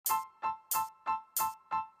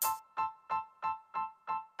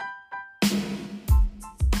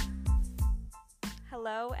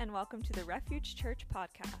Hello and welcome to the Refuge Church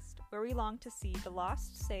podcast, where we long to see the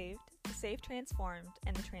lost saved, the saved transformed,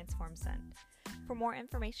 and the transformed sent. For more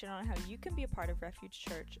information on how you can be a part of Refuge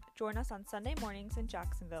Church, join us on Sunday mornings in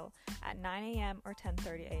Jacksonville at 9 a.m. or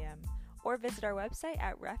 10:30 a.m., or visit our website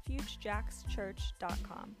at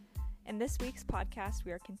refugejackschurch.com. In this week's podcast,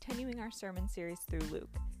 we are continuing our sermon series through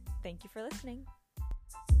Luke. Thank you for listening.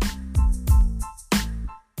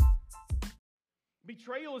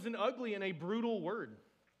 Betrayal is an ugly and a brutal word.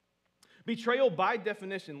 Betrayal, by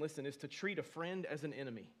definition, listen, is to treat a friend as an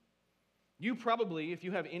enemy. You probably, if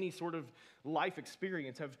you have any sort of life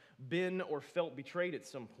experience, have been or felt betrayed at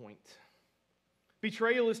some point.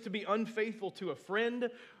 Betrayal is to be unfaithful to a friend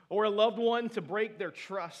or a loved one, to break their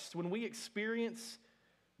trust. When we experience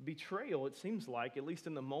betrayal, it seems like, at least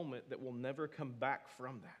in the moment, that we'll never come back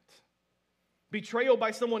from that. Betrayal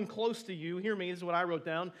by someone close to you, hear me, this is what I wrote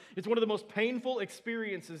down. It's one of the most painful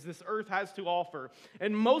experiences this earth has to offer.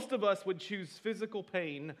 And most of us would choose physical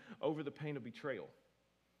pain over the pain of betrayal.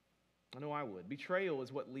 I know I would. Betrayal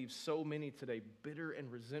is what leaves so many today bitter and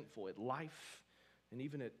resentful at life and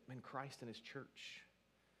even in Christ and His church.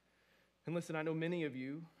 And listen, I know many of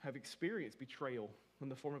you have experienced betrayal in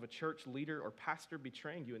the form of a church leader or pastor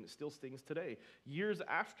betraying you, and it still stings today. Years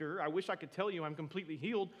after, I wish I could tell you I'm completely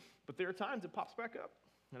healed, but there are times it pops back up,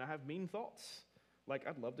 and I have mean thoughts, like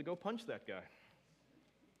I'd love to go punch that guy.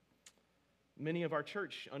 Many of our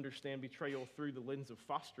church understand betrayal through the lens of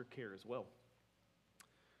foster care as well.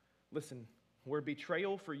 Listen, where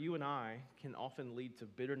betrayal for you and I can often lead to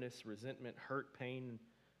bitterness, resentment, hurt, pain,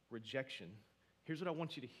 rejection, here's what I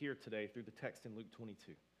want you to hear today through the text in Luke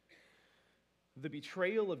 22. The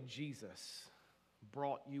betrayal of Jesus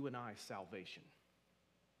brought you and I salvation.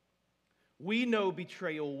 We know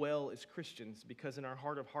betrayal well as Christians because in our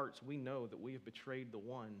heart of hearts we know that we have betrayed the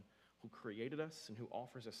one who created us and who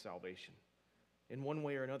offers us salvation. In one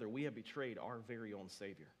way or another, we have betrayed our very own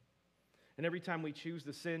Savior. And every time we choose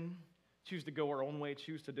to sin, choose to go our own way,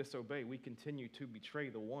 choose to disobey, we continue to betray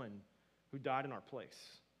the one who died in our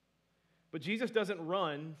place. But Jesus doesn't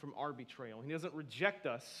run from our betrayal. He doesn't reject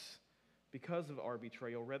us because of our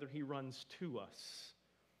betrayal. Rather, He runs to us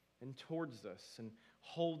and towards us and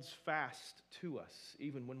holds fast to us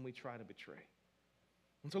even when we try to betray.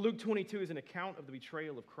 And so Luke 22 is an account of the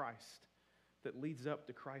betrayal of Christ that leads up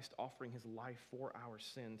to Christ offering His life for our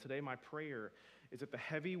sin. Today, my prayer is that the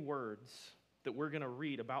heavy words that we're going to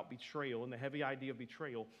read about betrayal and the heavy idea of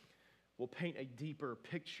betrayal will paint a deeper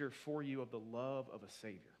picture for you of the love of a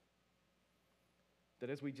Savior. That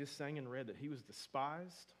as we just sang and read, that He was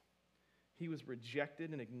despised, He was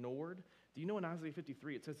rejected and ignored. Do you know in Isaiah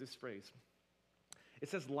 53 it says this phrase? It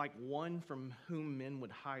says, like one from whom men would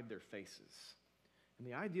hide their faces. And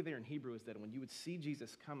the idea there in Hebrew is that when you would see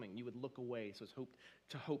Jesus coming, you would look away so as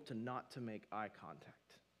hope to not to make eye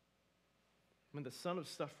contact. When the Son of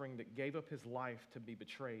Suffering that gave up His life to be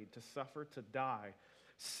betrayed, to suffer, to die,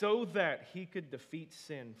 so that He could defeat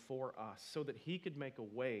sin for us, so that He could make a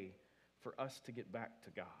way for us to get back to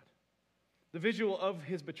God. The visual of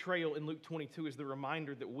His betrayal in Luke 22 is the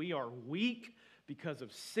reminder that we are weak because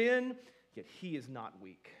of sin, yet He is not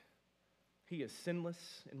weak. He is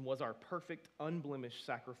sinless and was our perfect, unblemished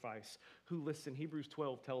sacrifice, who, listen, Hebrews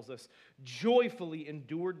 12 tells us, joyfully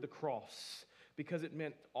endured the cross because it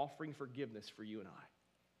meant offering forgiveness for you and I.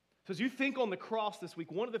 So as you think on the cross this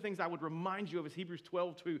week, one of the things I would remind you of is Hebrews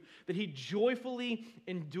 12:2, that He joyfully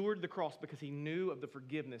endured the cross because He knew of the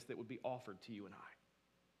forgiveness that would be offered to you and I.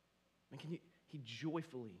 And He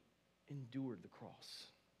joyfully endured the cross.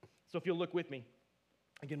 So if you'll look with me,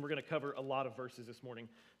 again, we're going to cover a lot of verses this morning,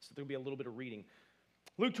 so there'll be a little bit of reading.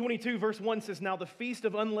 Luke 22, verse 1 says, "Now the feast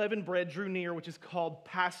of unleavened bread drew near, which is called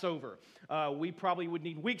Passover." We probably would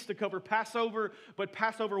need weeks to cover Passover, but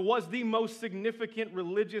Passover was the most significant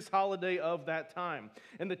religious holiday of that time.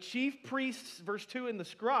 And the chief priests, verse 2, and the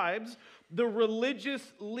scribes, the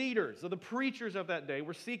religious leaders, or the preachers of that day,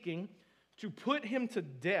 were seeking to put Him to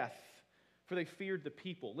death, for they feared the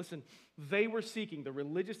people. Listen, the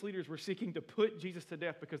religious leaders were seeking to put Jesus to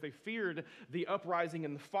death because they feared the uprising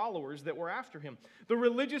and the followers that were after Him. The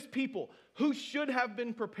religious people who should have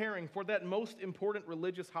been preparing for that most important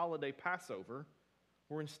religious holiday, Passover,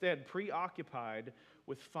 were instead preoccupied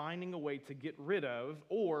with finding a way to get rid of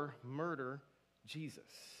or murder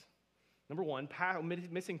Jesus. Number one,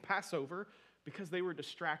 missing Passover because they were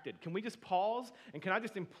distracted. Can we just pause? And can I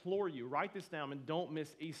just implore you, write this down and don't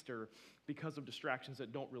miss Easter because of distractions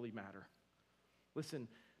that don't really matter. Listen,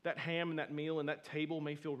 that ham and that meal and that table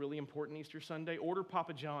may feel really important Easter Sunday. Order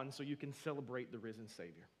Papa John's so you can celebrate the risen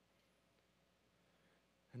Savior.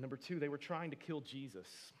 And number two, they were trying to kill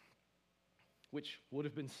Jesus, which would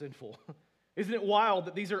have been sinful. Isn't it wild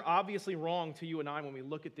that these are obviously wrong to you and I when we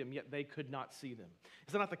look at them, yet they could not see them?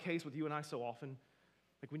 Is that not the case with you and I so often?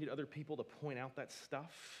 Like we need other people to point out that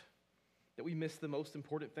stuff, that we miss the most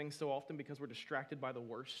important things so often because we're distracted by the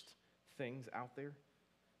worst things out there.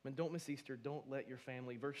 Man, don't miss Easter. Don't let your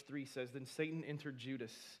family. Verse 3 says, then Satan entered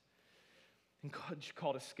Judas and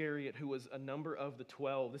called Iscariot, who was a number of the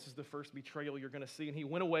 12. This is the first betrayal you're going to see. And he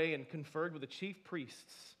went away and conferred with the chief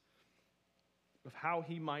priests of how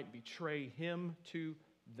he might betray him to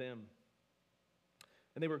them.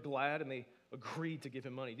 And they were glad, and they agreed to give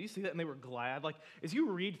him money. Do you see that? And they were glad. Like, as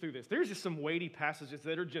you read through this, there's just some weighty passages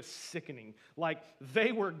that are just sickening. Like,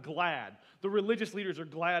 they were glad. The religious leaders are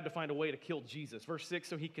glad to find a way to kill Jesus. Verse 6,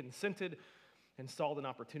 so he consented and saw an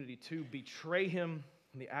opportunity to betray him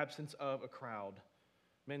in the absence of a crowd.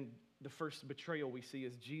 Man, the first betrayal we see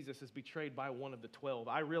is Jesus is betrayed by one of the 12.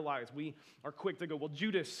 I realize we are quick to go, well,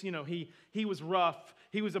 Judas, he was rough.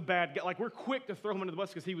 He was a bad guy. Like, we're quick to throw him under the bus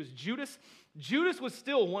because he was Judas. Judas was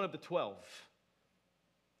still one of the 12.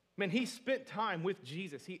 Man, he spent time with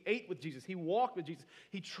Jesus. He ate with Jesus. He walked with Jesus.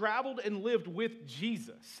 He traveled and lived with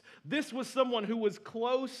Jesus. This was someone who was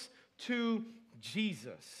close to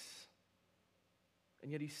Jesus.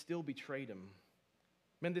 And yet he still betrayed him.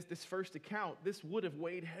 Man, this first account, this would have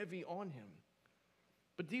weighed heavy on him.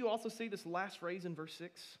 But do you also see this last phrase in verse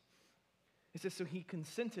 6? It says, so he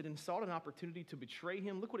consented and sought an opportunity to betray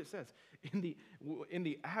him. Look what it says, in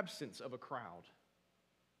the absence of a crowd.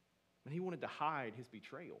 And he wanted to hide his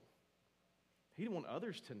betrayal. He didn't want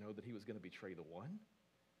others to know that he was going to betray the one.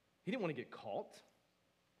 He didn't want to get caught.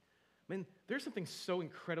 Man, there's something so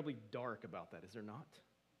incredibly dark about that, is there not?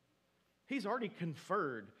 He's already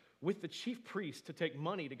conferred with the chief priest to take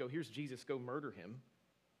money to go, here's Jesus, go murder him.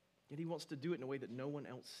 Yet he wants to do it in a way that no one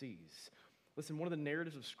else sees. Listen, one of the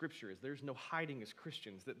narratives of Scripture is there's no hiding as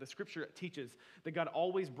Christians. That the Scripture teaches that God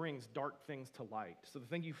always brings dark things to light. So the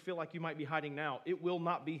thing you feel like you might be hiding now, it will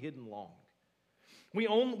not be hidden long. We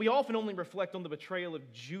often only reflect on the betrayal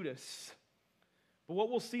of Judas. But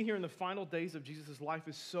what we'll see here in the final days of Jesus' life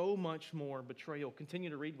is so much more betrayal.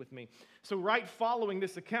 Continue to read with me. So right following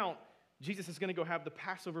this account, Jesus is going to go have the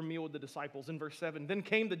Passover meal with the disciples. In verse 7, then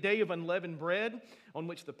came the day of unleavened bread on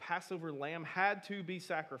which the Passover lamb had to be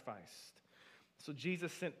sacrificed. So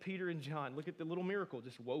Jesus sent Peter and John. Look at the little miracle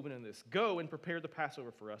just woven in this. Go and prepare the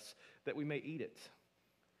Passover for us that we may eat it.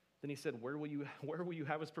 Then he said, where will you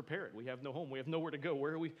have us prepare it? We have no home. We have nowhere to go.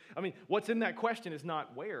 Where are we? I mean, what's in that question is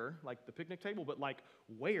not where, like the picnic table, but like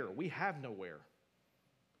where? We have nowhere.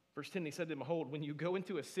 Verse 10, he said to them, behold, when you go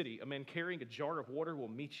into a city, a man carrying a jar of water will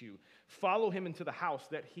meet you. Follow him into the house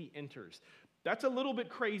that he enters. That's a little bit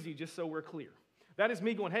crazy, just so we're clear. That is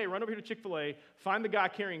me going, hey, run over here to Chick-fil-A, find the guy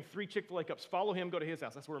carrying 3 Chick-fil-A cups, follow him, go to his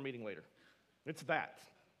house. That's where we're meeting later. It's that.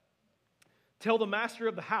 Tell the master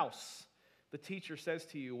of the house, the teacher says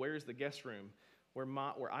to you, where is the guest room where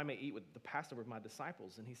I may eat with the Passover with my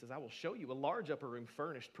disciples? And he says, I will show you a large upper room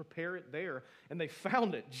furnished. Prepare it there. And they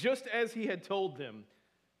found it just as he had told them.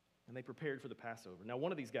 And they prepared for the Passover. Now,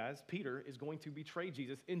 one of these guys, Peter, is going to betray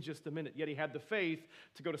Jesus in just a minute. Yet he had the faith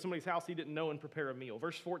to go to somebody's house he didn't know and prepare a meal.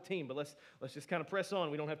 Verse 14, but let's just kind of press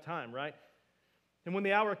on. We don't have time, right? And when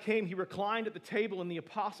the hour came, he reclined at the table and the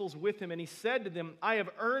apostles with him. And he said to them, I have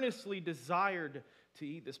earnestly desired to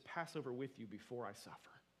eat this Passover with you before I suffer.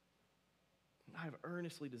 I have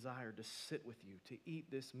earnestly desired to sit with you, to eat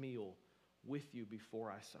this meal with you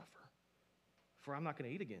before I suffer. For I'm not going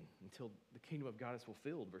to eat again until the kingdom of God is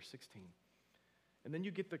fulfilled, verse 16. And then you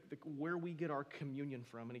get where we get our communion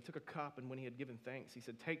from. And he took a cup, and when he had given thanks, he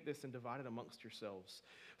said, take this and divide it amongst yourselves.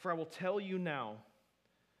 For I will tell you now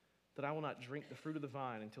that I will not drink the fruit of the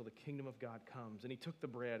vine until the kingdom of God comes. And he took the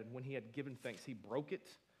bread, and when he had given thanks, he broke it,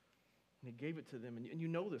 and he gave it to them. And you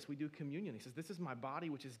know this, we do communion. He says, this is my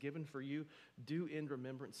body which is given for you. Do in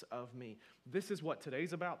remembrance of me. This is what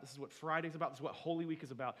today's about. This is what Friday's about. This is what Holy Week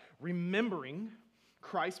is about. Remembering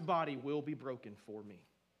Christ's body will be broken for me.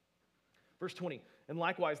 Verse 20, and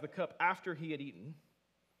likewise the cup after he had eaten,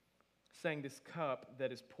 saying, this cup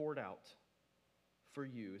that is poured out for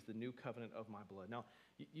you is the new covenant of my blood. Now,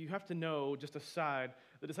 you have to know, just aside,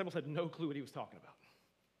 the disciples had no clue what he was talking about.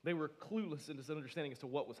 They were clueless in this understanding as to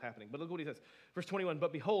what was happening. But look what he says. Verse 21,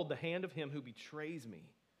 but behold, the hand of him who betrays me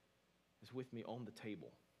is with me on the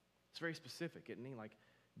table. It's very specific, isn't he? Like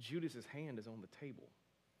Judas's hand is on the table.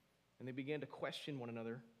 And they began to question one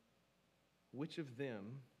another which of them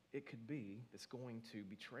it could be that's going to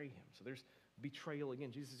betray him. So there's betrayal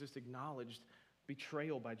again. Jesus just acknowledged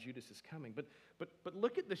betrayal by Judas is coming. But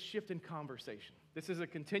look at the shift in conversation. This is a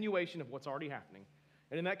continuation of what's already happening.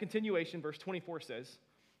 And in that continuation, verse 24 says,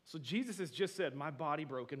 so Jesus has just said, my body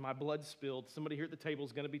broken, my blood spilled, somebody here at the table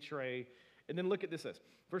is going to betray. And then look at this,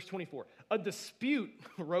 verse 24. A dispute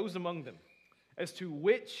arose among them as to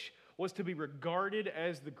which was to be regarded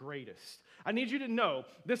as the greatest. I need you to know,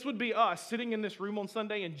 this would be us sitting in this room on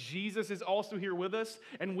Sunday, and Jesus is also here with us,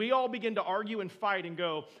 and we all begin to argue and fight and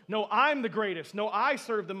go, no, I'm the greatest. No, I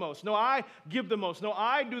serve the most. No, I give the most. No,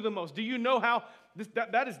 I do the most. Do you know how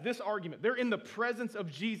that is this argument? They're in the presence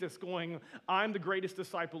of Jesus going, I'm the greatest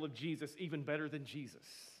disciple of Jesus, even better than Jesus.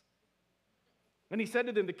 And he said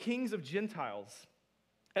to them, the kings of Gentiles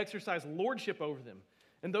exercise lordship over them,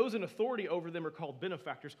 and those in authority over them are called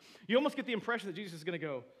benefactors. You almost get the impression that Jesus is going to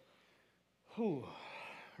go, whew,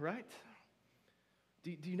 right?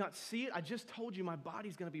 Do you not see it? I just told you my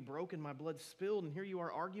body's going to be broken, my blood spilled, and here you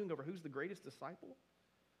are arguing over who's the greatest disciple?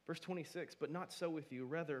 Verse 26, but not so with you.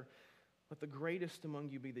 Rather, let the greatest among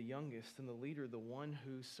you be the youngest, and the leader the one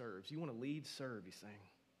who serves. You want to lead, serve, he's saying.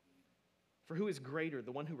 For who is greater,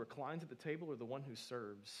 the one who reclines at the table or the one who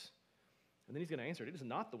serves? And then he's going to answer it. It is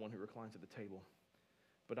not the one who reclines at the table,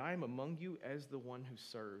 but I am among you as the one who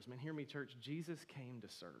serves. Man, hear me, church. Jesus came to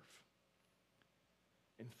serve.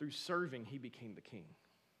 And through serving, he became the king.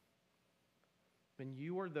 And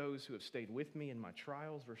you are those who have stayed with me in my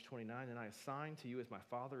trials, verse 29, and I assign to you as my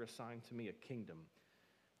Father assigned to me a kingdom,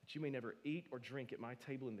 that you may never eat or drink at my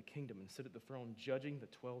table in the kingdom and sit at the throne judging the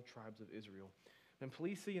 12 tribes of Israel. And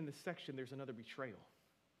please see in this section there's another betrayal.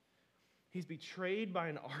 He's betrayed by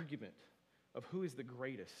an argument of who is the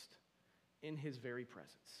greatest in his very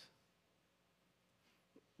presence.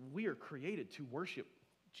 We are created to worship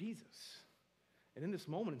Jesus. And in this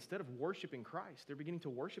moment, instead of worshiping Christ, they're beginning to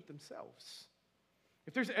worship themselves.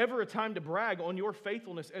 If there's ever a time to brag on your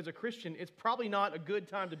faithfulness as a Christian, it's probably not a good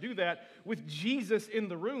time to do that with Jesus in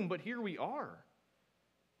the room, but here we are.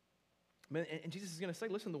 And Jesus is going to say,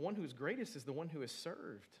 listen, the one who is greatest is the one who is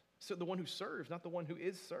served. So the one who serves, not the one who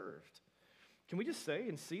is served. Can we just say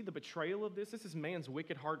and see the betrayal of this? This is man's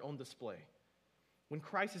wicked heart on display. When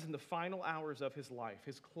Christ is in the final hours of his life,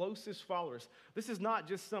 his closest followers, this is not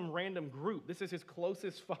just some random group, this is his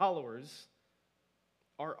closest followers,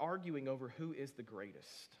 are arguing over who is the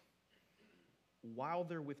greatest while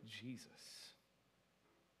they're with Jesus.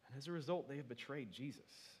 And as a result, they have betrayed Jesus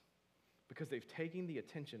because they've taken the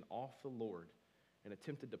attention off the Lord and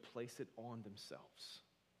attempted to place it on themselves.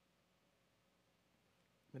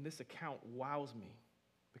 And this account wows me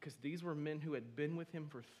because these were men who had been with him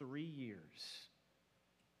for 3 years,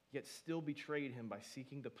 yet still betrayed him by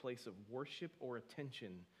seeking the place of worship or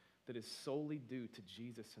attention that is solely due to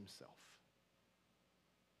Jesus himself.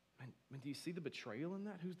 And do you see the betrayal in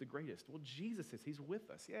that? Who's the greatest? Well, Jesus is. He's with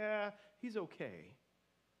us. Yeah, he's okay.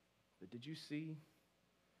 But did you see?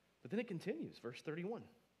 But then it continues, verse 31.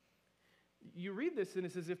 You read this, and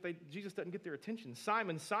it's as if Jesus doesn't get their attention.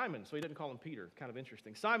 Simon, Simon, so he doesn't call him Peter. Kind of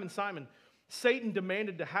interesting. Simon, Simon, Satan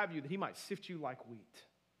demanded to have you that he might sift you like wheat.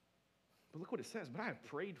 But look what it says. But I have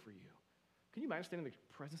prayed for you. Can you imagine standing in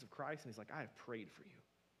the presence of Christ, and he's like, I have prayed for you,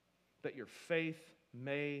 that your faith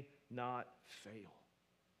may not fail.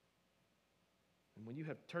 And when you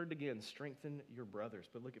have turned again, strengthen your brothers.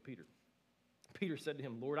 But look at Peter. Peter said to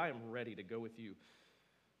him, Lord, I am ready to go with you,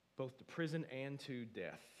 both to prison and to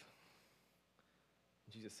death.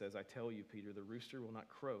 Jesus says, I tell you, Peter, the rooster will not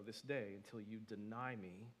crow this day until you deny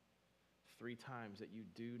me 3 times that you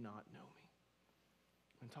do not know me.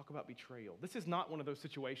 And talk about betrayal. This is not one of those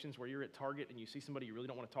situations where you're at Target and you see somebody you really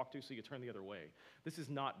don't want to talk to, so you turn the other way. This is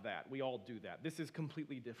not that. We all do that. This is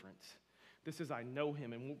completely different. This is I know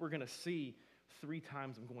him, and what we're going to see 3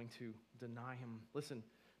 times I'm going to deny him. Listen,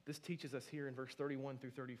 this teaches us here in verse 31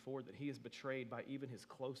 through 34 that he is betrayed by even his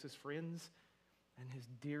closest friends and his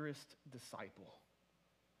dearest disciple.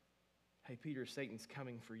 Hey, Peter, Satan's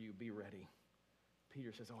coming for you. Be ready.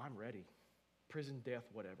 Peter says, oh, I'm ready. Prison, death,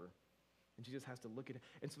 whatever. And Jesus has to look at it.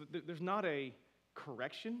 And so there's not a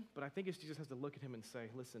correction, but I think it's Jesus has to look at him and say,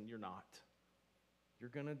 listen, you're not.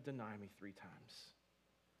 You're going to deny me 3 times.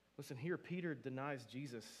 Listen, here Peter denies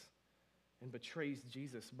Jesus and betrays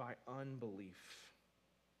Jesus by unbelief.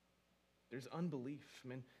 There's unbelief. I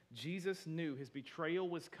mean, Jesus knew his betrayal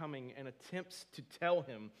was coming and attempts to tell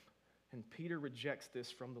him, and Peter rejects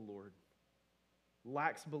this from the Lord.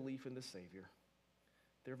 Lacks belief in the Savior.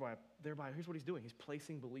 Thereby, here's what he's doing. He's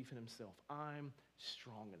placing belief in himself. I'm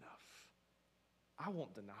strong enough. I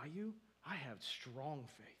won't deny you. I have strong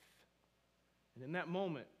faith. And in that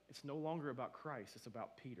moment, it's no longer about Christ. It's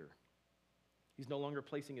about Peter. He's no longer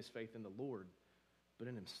placing his faith in the Lord, but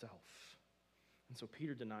in himself. And so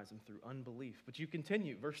Peter denies him through unbelief. But you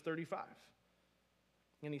continue, verse 35.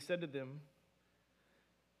 And he said to them,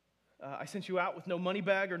 I sent you out with no money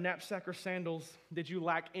bag or knapsack or sandals. Did you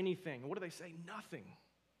lack anything? What do they say? Nothing.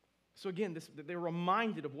 So again, they're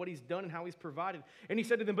reminded of what he's done and how he's provided. And he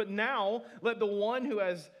said to them, but now let the one who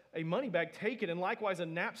has a money bag take it, and likewise a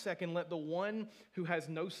knapsack, and let the one who has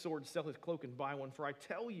no sword sell his cloak and buy one. For I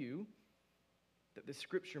tell you that this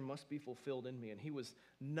scripture must be fulfilled in me. And he was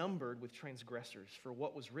numbered with transgressors for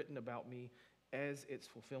what was written about me as its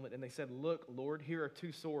fulfillment. And they said, look, Lord, here are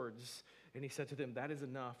 2 swords. And he said to them, that is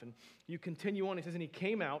enough. And you continue on. He says, and he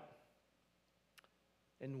came out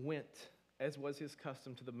and went, as was his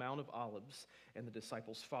custom, to the Mount of Olives, and the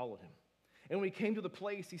disciples followed him. And when he came to the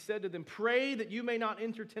place, he said to them, pray that you may not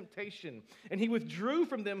enter temptation. And he withdrew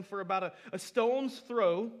from them for about a stone's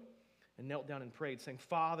throw, and knelt down and prayed, saying,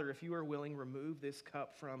 Father, if you are willing, remove this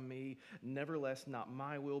cup from me. Nevertheless, not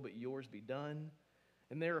my will, but yours be done.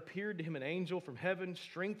 And there appeared to him an angel from heaven,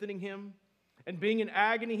 strengthening him. And being in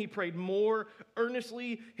agony, he prayed more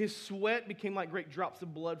earnestly. His sweat became like great drops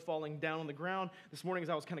of blood falling down on the ground. This morning,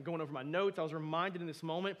 as I was kind of going over my notes, I was reminded in this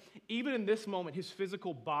moment, even in this moment, his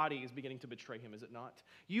physical body is beginning to betray him, is it not?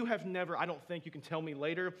 You have never, I don't think you can tell me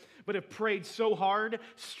later, but have prayed so hard,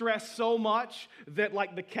 stressed so much, that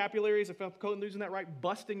like the capillaries, if I'm losing that right,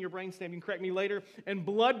 busting your brainstem, you can correct me later, and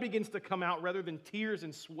blood begins to come out rather than tears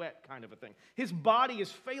and sweat kind of a thing. His body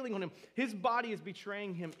is failing on him. His body is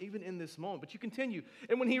betraying him even in this moment. But you continue.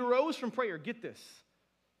 And when he rose from prayer, get this,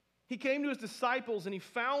 he came to his disciples and he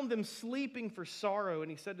found them sleeping for sorrow.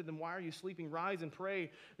 And he said to them, why are you sleeping? Rise and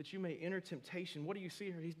pray that you may enter temptation. What do you see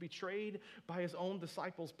here? He's betrayed by his own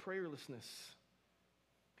disciples' prayerlessness.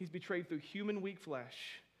 He's betrayed through human weak flesh.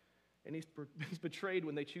 And he's betrayed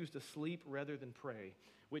when they choose to sleep rather than pray,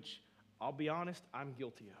 which I'll be honest, I'm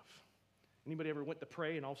guilty of. Anybody ever went to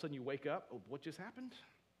pray and all of a sudden you wake up? Oh, what just happened?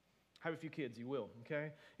 Have a few kids, you will, okay?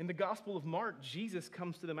 In the Gospel of Mark, Jesus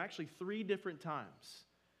comes to them actually 3 different times.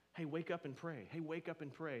 Hey, wake up and pray. Hey, wake up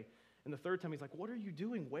and pray. And the 3rd time, he's like, what are you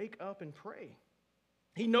doing? Wake up and pray.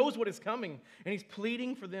 He knows what is coming, and he's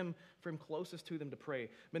pleading for them, for him closest to them to pray.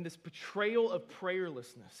 Man, this betrayal of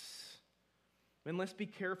prayerlessness. Man, let's be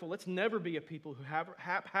careful. Let's never be a people who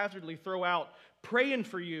haphazardly throw out praying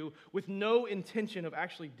for you with no intention of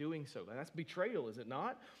actually doing so. That's betrayal, is it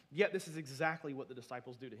not? Yet this is exactly what the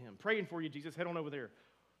disciples do to him. Praying for you, Jesus. Head on over there.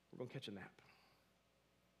 We're going to catch a nap.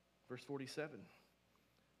 Verse 47.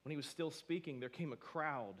 When he was still speaking, there came a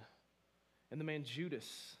crowd, and the man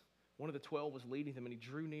Judas, one of the 12, was leading them, and he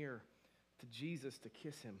drew near to Jesus to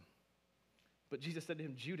kiss him. But Jesus said to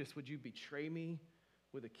him, Judas, would you betray me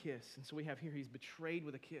with a kiss? And so we have here, he's betrayed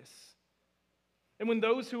with a kiss. And when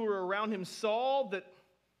those who were around him saw that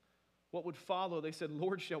what would follow, they said,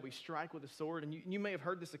 Lord, shall we strike with a sword? And you may have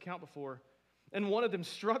heard this account before. And one of them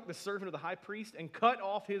struck the servant of the high priest and cut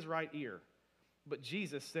off his right ear. But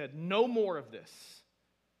Jesus said, no more of this.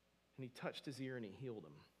 And he touched his ear and he healed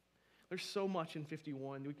him. There's so much in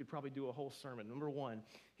 51. We could probably do a whole sermon. Number 1,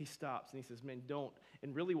 he stops and he says, man, don't.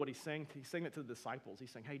 And really what he's saying that to the disciples.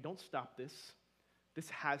 He's saying, hey, don't stop this. This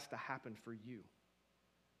has to happen for you.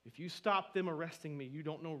 If you stop them arresting me, you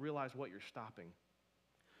don't realize what you're stopping.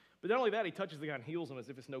 But not only that, he touches the guy and heals him as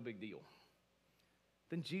if it's no big deal.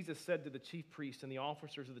 Then Jesus said to the chief priests and the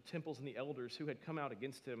officers of the temples and the elders who had come out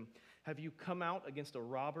against him, have you come out against a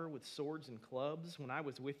robber with swords and clubs when I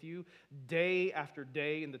was with you day after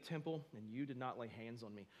day in the temple and you did not lay hands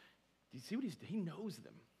on me? Do you see what he knows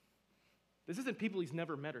them. This isn't people he's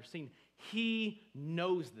never met or seen. He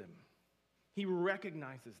knows them. He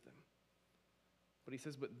recognizes them. But he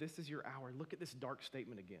says, but this is your hour. Look at this dark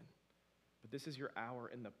statement again. But this is your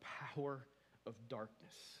hour in the power of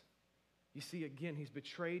darkness. You see, again, he's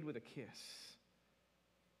betrayed with a kiss.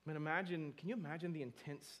 Man, can you imagine the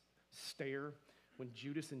intense stare when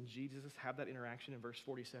Judas and Jesus have that interaction in verse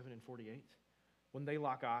 47 and 48? When they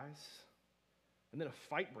lock eyes, and then a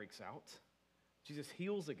fight breaks out. Jesus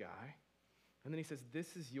heals a guy, and then he says,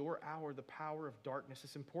 this is your hour, the power of darkness.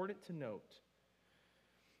 It's important to note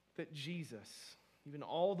that Jesus, even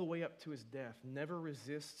all the way up to his death, never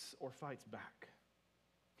resists or fights back.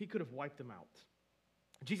 He could have wiped them out.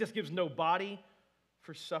 Jesus gives no body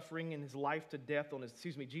for suffering in his life to death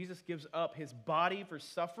Jesus gives up his body for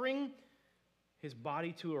suffering, his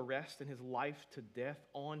body to arrest, and his life to death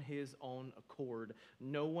on his own accord.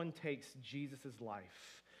 No one takes Jesus'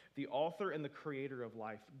 life. The author and the creator of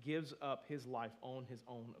life gives up his life on his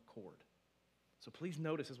own accord. So please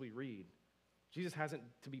notice as we read, Jesus hasn't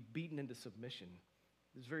to be beaten into submission.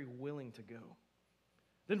 He's very willing to go.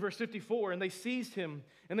 Then verse 54, and they seized him,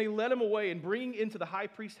 and they led him away and bring into the high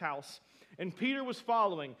priest's house. And Peter was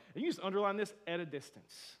following, and you just underline this, at a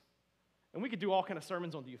distance. And we could do all kind of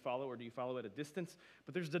sermons on do you follow or do you follow at a distance?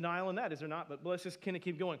 But there's denial in that, is there not? But let's just kind of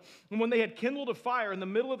keep going. And when they had kindled a fire in the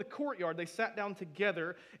middle of the courtyard, they sat down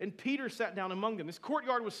together, and Peter sat down among them. This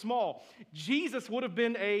courtyard was small. Jesus would have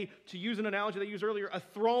been to use an analogy they used earlier,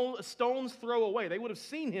 a stone's throw away. They would have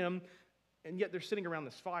seen him, and yet they're sitting around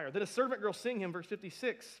this fire. Then a servant girl seeing him, verse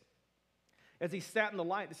 56, as he sat in the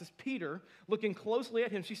light, this is Peter, looking closely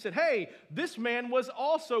at him, she said, "Hey, this man was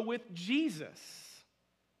also with Jesus."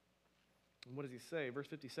 And what does he say? Verse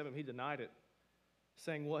 57, he denied it,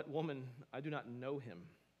 saying, "What, woman, I do not know him."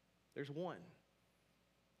 There's one.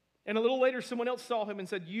 And a little later, someone else saw him and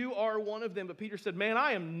said, "You are one of them." But Peter said, "Man,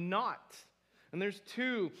 I am not." And there's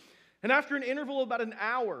two. And after an interval of about an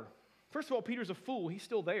hour, first of all, Peter's a fool. He's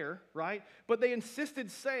still there, right? But they insisted,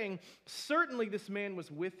 saying, "Certainly this man was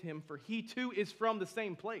with him, for he too is from the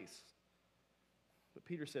same place." But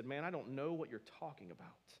Peter said, "Man, I don't know what you're talking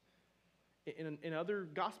about." In other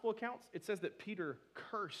gospel accounts, it says that Peter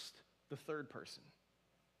cursed the third person.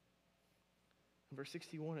 In verse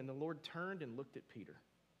 61, and the Lord turned and looked at Peter.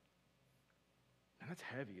 Now that's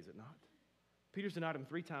heavy, is it not? Peter's denied him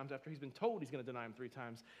 3 times after he's been told he's going to deny him 3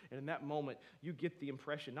 times. And in that moment, you get the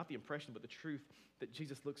impression, not the impression, but the truth, that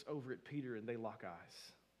Jesus looks over at Peter and they lock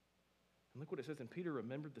eyes. And look what it says, and Peter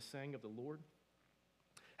remembered the saying of the Lord,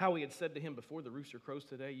 how he had said to him, "Before the rooster crows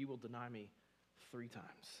today, you will deny me 3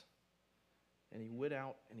 times. And he went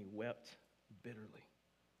out and he wept bitterly.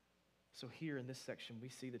 So here in this section, we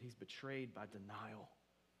see that he's betrayed by denial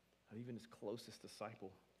of even his closest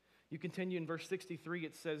disciple. You continue in verse 63,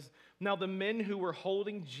 it says, "Now the men who were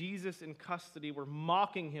holding Jesus in custody were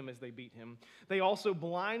mocking him as they beat him. They also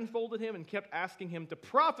blindfolded him and kept asking him to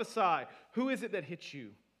prophesy, 'Who is it that hit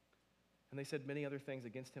you?' And they said many other things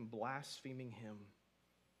against him, blaspheming him."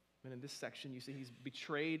 And in this section, you see he's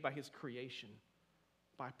betrayed by his creation.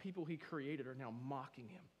 By people he created are now mocking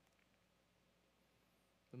him.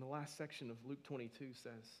 And the last section of Luke 22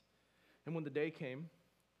 says, "And when the day came,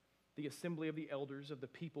 the assembly of the elders of the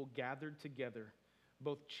people gathered together,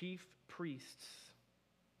 both chief priests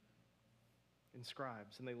and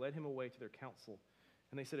scribes, and they led him away to their council.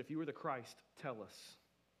 And they said, 'If you are the Christ, tell us.'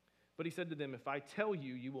 But he said to them, 'If I tell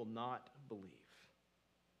you, you will not believe.'"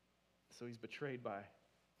 So he's betrayed by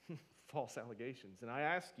false allegations. "And I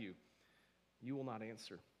ask you, you will not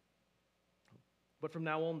answer. But from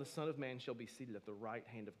now on, the Son of Man shall be seated at the right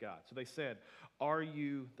hand of God." So they said, "Are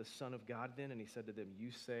you the Son of God then?" And he said to them,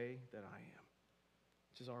 "You say that I am."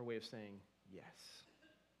 Which is our way of saying, yes.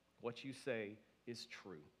 What you say is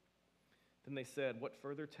true. Then they said, "What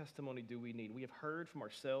further testimony do we need? We have heard from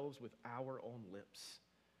ourselves with our own lips."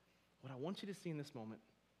 What I want you to see in this moment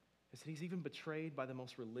is that he's even betrayed by the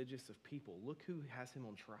most religious of people. Look who has him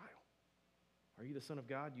on trial. "Are you the Son of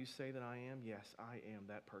God? You say that I am." "Yes, I am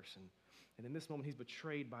that person." And in this moment, he's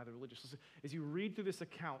betrayed by the religious. Listen, as you read through this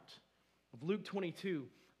account of Luke 22,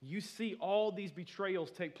 you see all these betrayals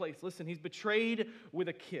take place. Listen, he's betrayed with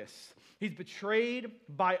a kiss. He's betrayed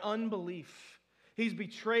by unbelief. He's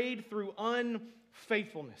betrayed through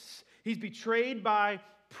unfaithfulness. He's betrayed by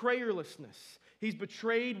prayerlessness. He's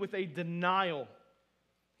betrayed with a denial.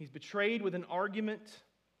 He's betrayed with an argument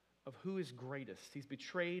of who is greatest. He's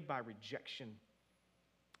betrayed by rejection.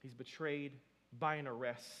 He's betrayed by an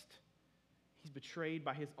arrest. He's betrayed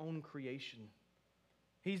by his own creation.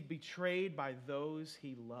 He's betrayed by those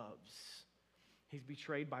he loves. He's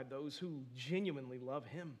betrayed by those who genuinely love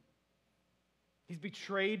him. He's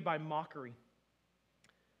betrayed by mockery.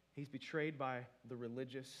 He's betrayed by the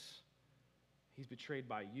religious. He's betrayed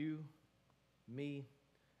by you, me,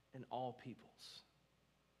 and all peoples.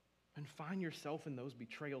 And find yourself in those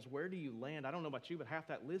betrayals. Where do you land? I don't know about you, but half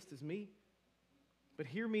that list is me. But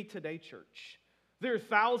hear me today, church. There are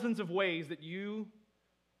thousands of ways that you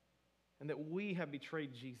and that we have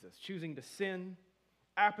betrayed Jesus. Choosing to sin,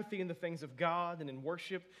 apathy in the things of God and in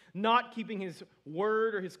worship, not keeping his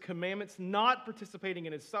word or his commandments, not participating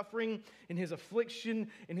in his suffering, in his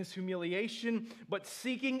affliction, in his humiliation, but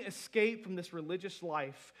seeking escape from this religious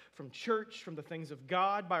life, from church, from the things of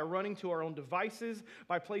God, by running to our own devices,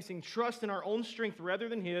 by placing trust in our own strength rather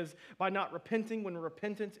than his, by not repenting when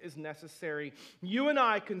repentance is necessary. You and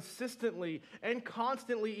I consistently and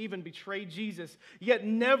constantly even betray Jesus, yet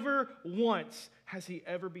never once has he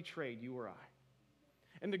ever betrayed you or I.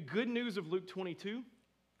 And the good news of Luke 22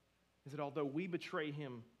 is that although we betray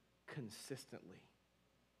him consistently,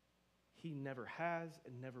 he never has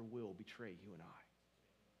and never will betray you and I.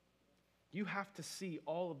 You have to see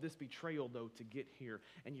all of this betrayal, though, to get here,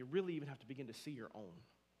 and you really even have to begin to see your own.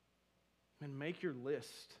 And make your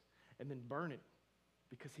list and then burn it,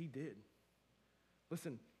 because he did.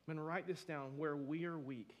 Listen, man, write this down. Where we are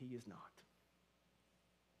weak, he is not.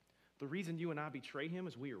 The reason you and I betray him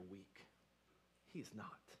is we are weak. He is not.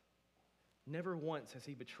 Never once has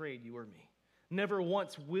he betrayed you or me. Never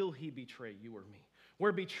once will he betray you or me.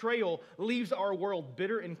 Where betrayal leaves our world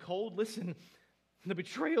bitter and cold, listen, the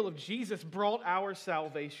betrayal of Jesus brought our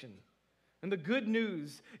salvation. And the good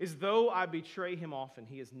news is, though I betray him often,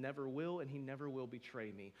 he never will, and he never will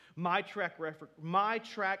betray me. My track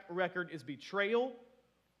record is betrayal.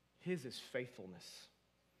 His is faithfulness.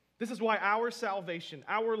 This is why our salvation,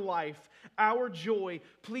 our life, our joy,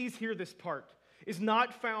 please hear this part, is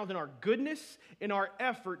not found in our goodness, in our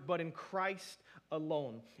effort, but in Christ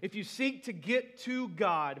alone. If you seek to get to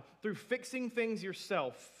God through fixing things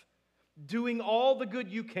yourself, doing all the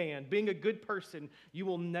good you can, being a good person, you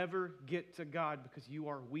will never get to God because you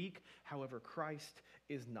are weak. However, Christ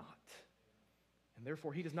is not. And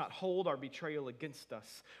therefore, he does not hold our betrayal against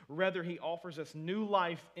us. Rather, he offers us new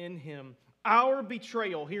life in him. Our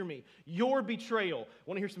betrayal, hear me, your betrayal,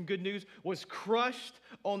 want to hear some good news, was crushed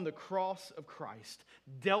on the cross of Christ,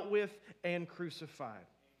 dealt with and crucified.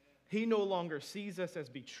 He no longer sees us as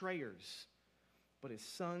betrayers, but as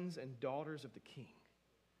sons and daughters of the King.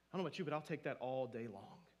 I don't know about you, but I'll take that all day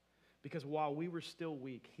long. Because while we were still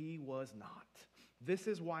weak, he was not. This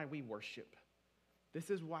is why we worship. This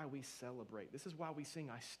is why we celebrate. This is why we sing,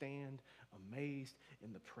 I stand amazed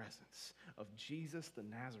in the presence of Jesus the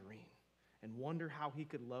Nazarene and wonder how he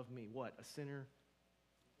could love me, what? A sinner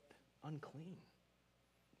unclean.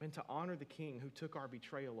 And to honor the King who took our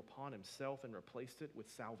betrayal upon himself and replaced it with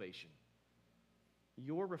salvation.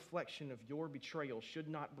 Your reflection of your betrayal should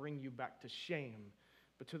not bring you back to shame,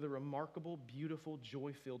 but to the remarkable, beautiful,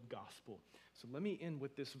 joy-filled gospel. So let me end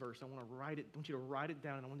with this verse. I want you to write it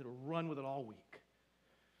down, and I want you to run with it all week.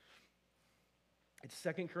 It's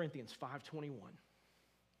 2 Corinthians 5:21.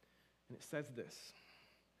 And it says this.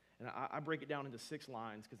 And I break it down into 6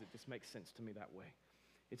 lines because it just makes sense to me that way.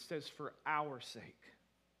 It says, for our sake,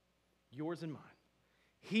 yours and mine,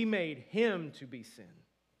 he made him to be sin,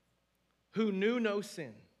 who knew no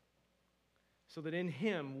sin, so that in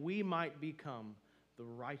him we might become the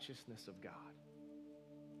righteousness of God.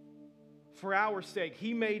 For our sake,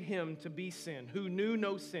 he made him to be sin, who knew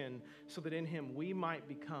no sin, so that in him we might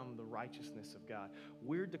become the righteousness of God.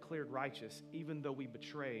 We're declared righteous even though we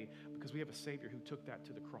betray, because we have a Savior who took that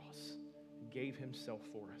to the cross and gave himself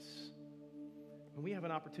for us. And we have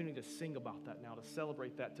an opportunity to sing about that now, to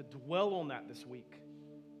celebrate that, to dwell on that this week.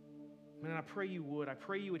 And I pray you would. I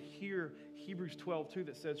pray you would hear Hebrews 12:2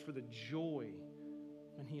 that says, for the joy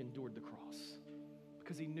when he endured the cross,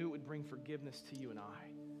 because he knew it would bring forgiveness to you and I,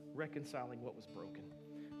 reconciling what was broken.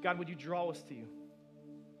 God, would you draw us to you?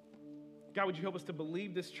 God, would you help us to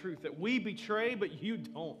believe this truth, that we betray, but you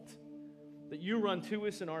don't. That you run to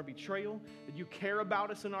us in our betrayal, that you care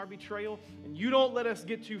about us in our betrayal, and you don't let us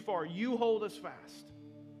get too far. You hold us fast.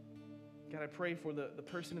 God, I pray for the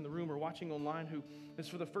person in the room or watching online who is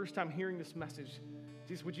for the first time hearing this message.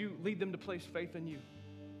 Jesus, would you lead them to place faith in you?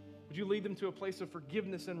 Would you lead them to a place of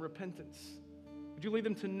forgiveness and repentance? Would you lead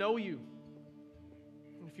them to know you?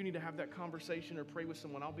 And if you need to have that conversation or pray with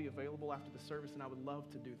someone, I'll be available after the service, and I would love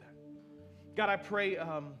to do that. God, I pray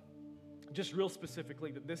just real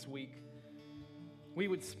specifically that this week we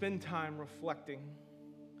would spend time reflecting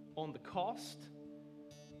on the cost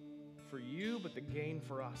for you, but the gain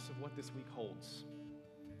for us of what this week holds.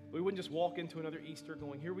 We wouldn't just walk into another Easter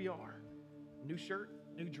going, here we are, new shirt,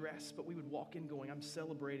 new dress, but we would walk in going, I'm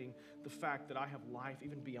celebrating the fact that I have life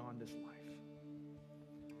even beyond this life.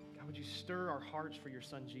 God, would you stir our hearts for your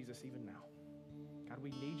son Jesus even now? God,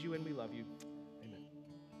 we need you and we love you. Amen.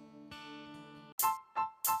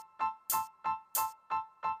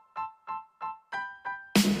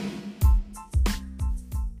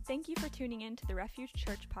 Thank you for tuning in to the Refuge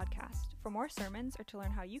Church podcast. For more sermons or to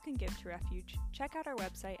learn how you can give to Refuge, check out our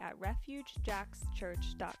website at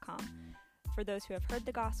refugejackschurch.com. For those who have heard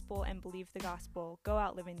the gospel and believe the gospel, go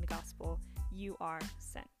out living the gospel. You are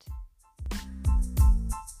sent.